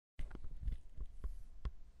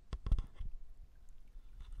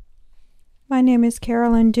My name is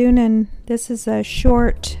Carolyn Doonan. This is a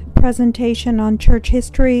short presentation on church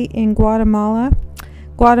history in Guatemala.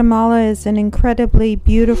 Guatemala is an incredibly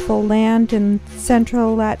beautiful land in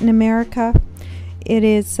central Latin America. It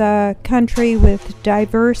is a country with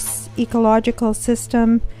diverse ecological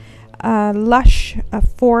system, lush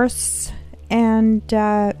forests, and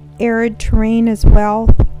arid terrain as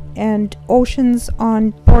well, and oceans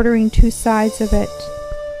on bordering two sides of it.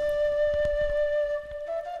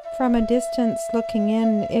 From a distance looking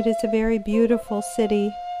in, it is a very beautiful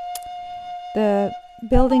city. The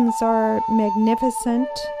buildings are magnificent.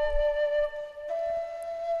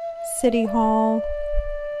 City Hall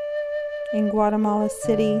in Guatemala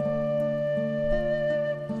City.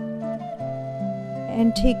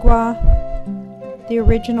 Antigua, the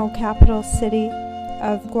original capital city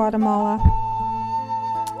of Guatemala.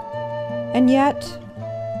 And yet,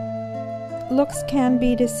 looks can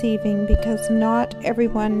be deceiving because not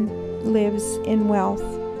everyone lives in wealth.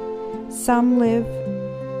 Some live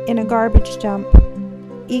in a garbage dump,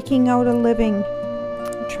 eking out a living,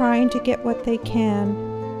 trying to get what they can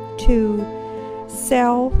to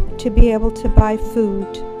sell to be able to buy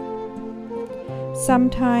food.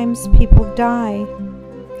 Sometimes people die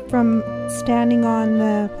from standing on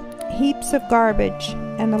the heaps of garbage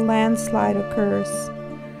and a landslide occurs.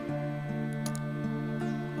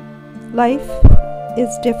 Life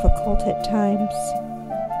is difficult at times.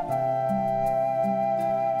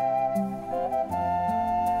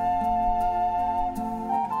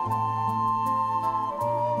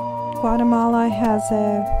 Guatemala has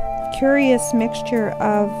a curious mixture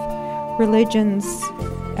of religions.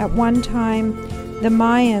 At one time, the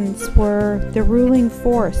Mayans were the ruling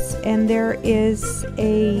force, and there is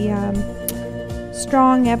a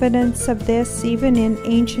strong evidence of this even in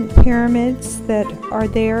ancient pyramids that are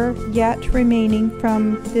there yet remaining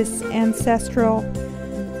from this ancestral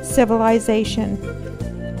civilization.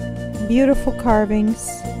 Beautiful carvings.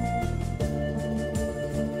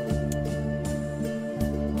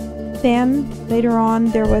 Then, later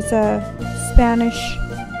on, there was a Spanish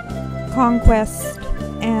conquest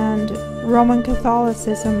and Roman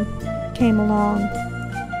Catholicism came along.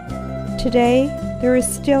 Today, there is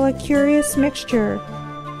still a curious mixture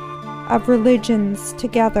of religions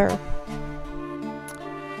together.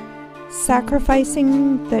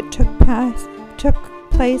 Sacrificing that took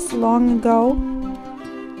place long ago,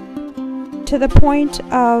 to the point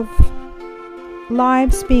of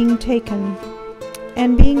lives being taken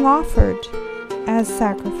and being offered as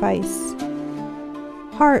sacrifice.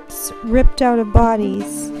 Hearts ripped out of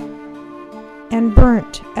bodies and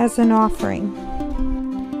burnt as an offering.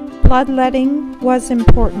 Bloodletting was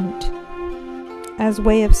important as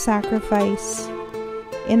way of sacrifice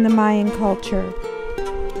in the Mayan culture.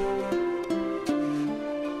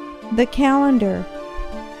 The calendar,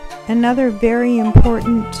 another very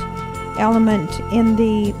important element in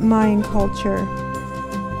the Mayan culture.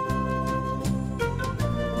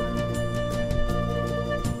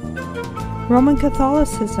 Roman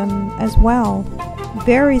Catholicism as well,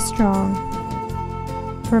 very strong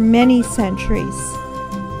for many centuries.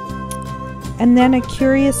 And then a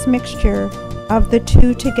curious mixture of the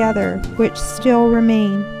two together, which still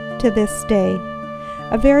remain to this day.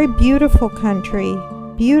 A very beautiful country,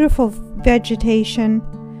 beautiful vegetation,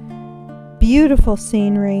 beautiful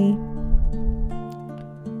scenery,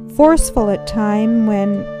 forceful at times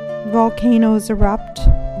when volcanoes erupt,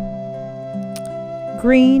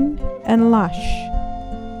 green and lush.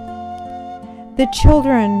 The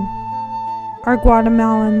children are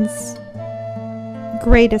Guatemalans'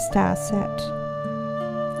 greatest asset.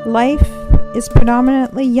 Life is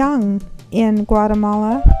predominantly young in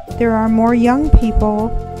Guatemala. There are more young people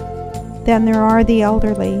than there are the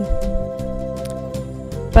elderly.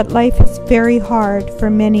 But life is very hard for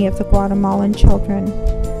many of the Guatemalan children.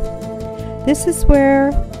 This is where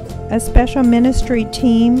a special ministry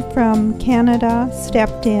team from Canada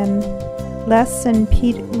stepped in. Les and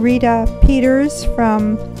Rita Peters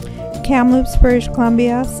from Kamloops, British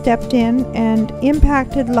Columbia stepped in and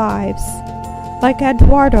impacted lives. Like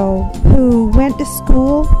Eduardo, who went to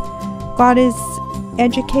school, got his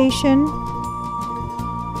education,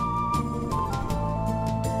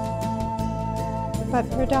 but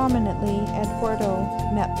predominantly Eduardo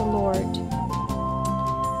met the Lord.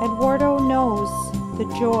 Eduardo knows the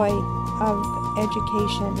joy of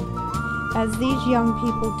education, as these young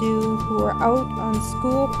people do who are out on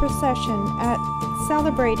school procession at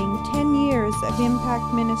celebrating 10 years of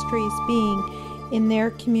Impact Ministries being in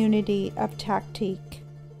their community of Taktik.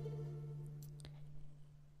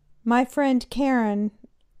 My friend Karen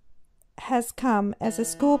has come as a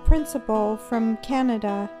school principal from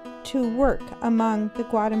Canada to work among the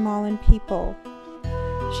Guatemalan people.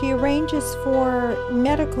 She arranges for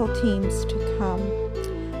medical teams to come.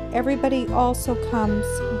 Everybody also comes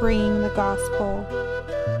bringing the gospel.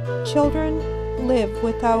 Children live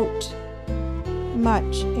without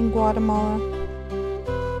much in Guatemala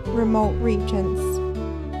remote regions.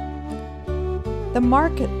 The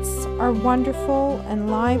markets are wonderful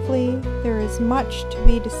and lively. There is much to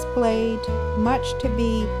be displayed, much to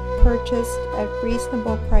be purchased at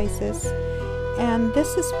reasonable prices, and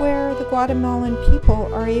this is where the Guatemalan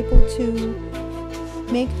people are able to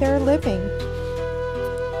make their living.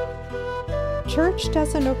 Church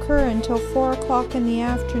doesn't occur until 4 o'clock in the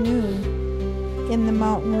afternoon in the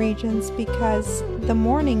mountain regions because the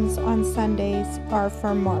mornings on Sundays are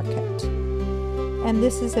for market. And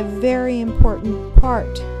this is a very important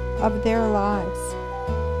part of their lives.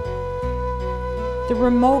 The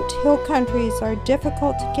remote hill countries are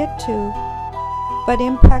difficult to get to, but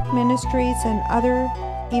Impact Ministries and other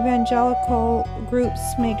evangelical groups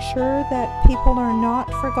make sure that people are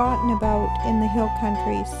not forgotten about in the hill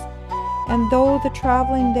countries. And though the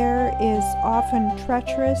traveling there is often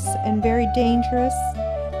treacherous and very dangerous,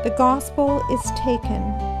 the gospel is taken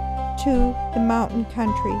to the mountain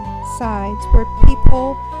country sides where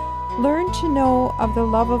people learn to know of the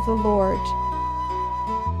love of the Lord.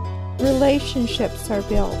 Relationships are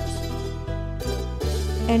built,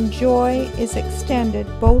 and joy is extended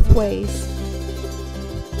both ways.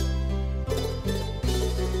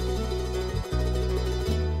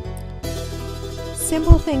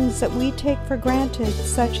 Simple things that we take for granted,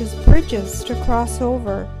 such as bridges to cross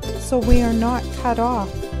over so we are not cut off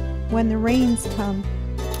when the rains come,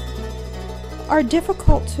 are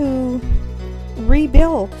difficult to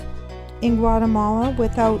rebuild in Guatemala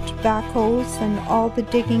without backhoes and all the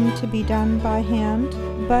digging to be done by hand,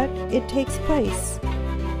 but it takes place.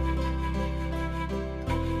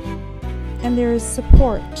 And there is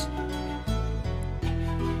support.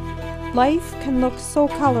 Life can look so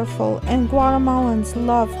colorful, and Guatemalans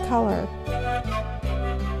love color.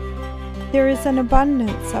 There is an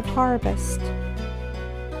abundance of harvest.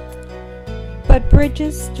 But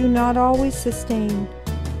bridges do not always sustain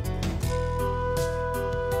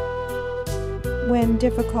when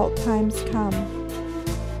difficult times come.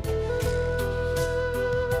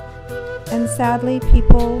 And sadly,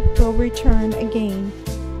 people will return again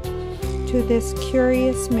to this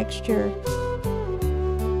curious mixture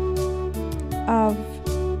of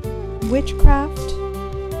witchcraft,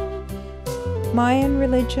 Mayan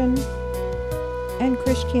religion, and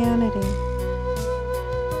Christianity.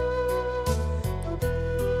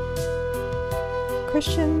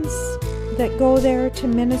 Christians that go there to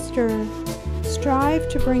minister strive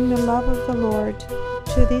to bring the love of the Lord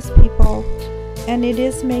to these people, and it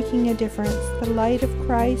is making a difference. The light of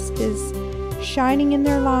Christ is shining in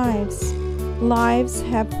their lives. Lives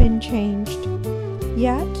have been changed.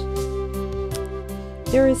 Yet,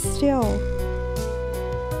 there is still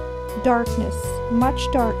darkness, much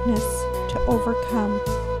darkness to overcome,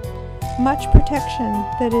 much protection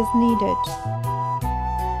that is needed.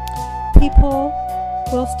 People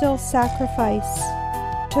will still sacrifice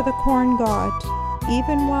to the corn god,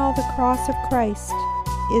 even while the cross of Christ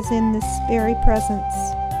is in this very presence.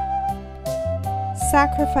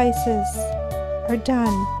 Sacrifices are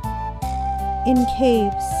done in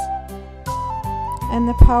caves, and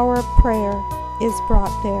the power of prayer is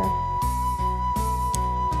brought there.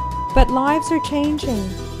 But lives are changing.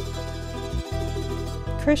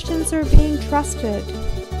 Christians are being trusted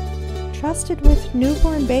with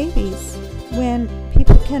newborn babies when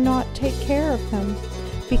people cannot take care of them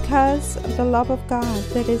because of the love of God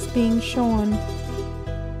that is being shown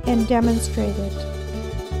and demonstrated.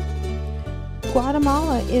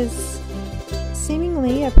 Guatemala is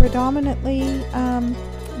seemingly a predominantly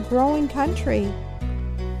growing country.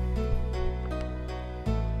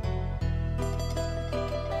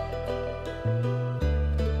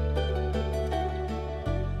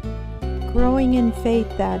 Growing in faith,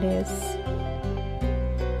 that is,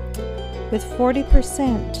 with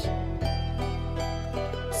 40%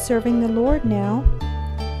 serving the Lord now.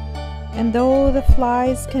 And though the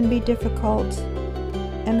flies can be difficult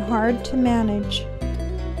and hard to manage,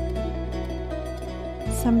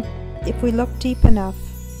 if we look deep enough,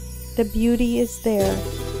 the beauty is there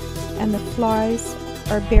and the flies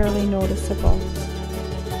are barely noticeable.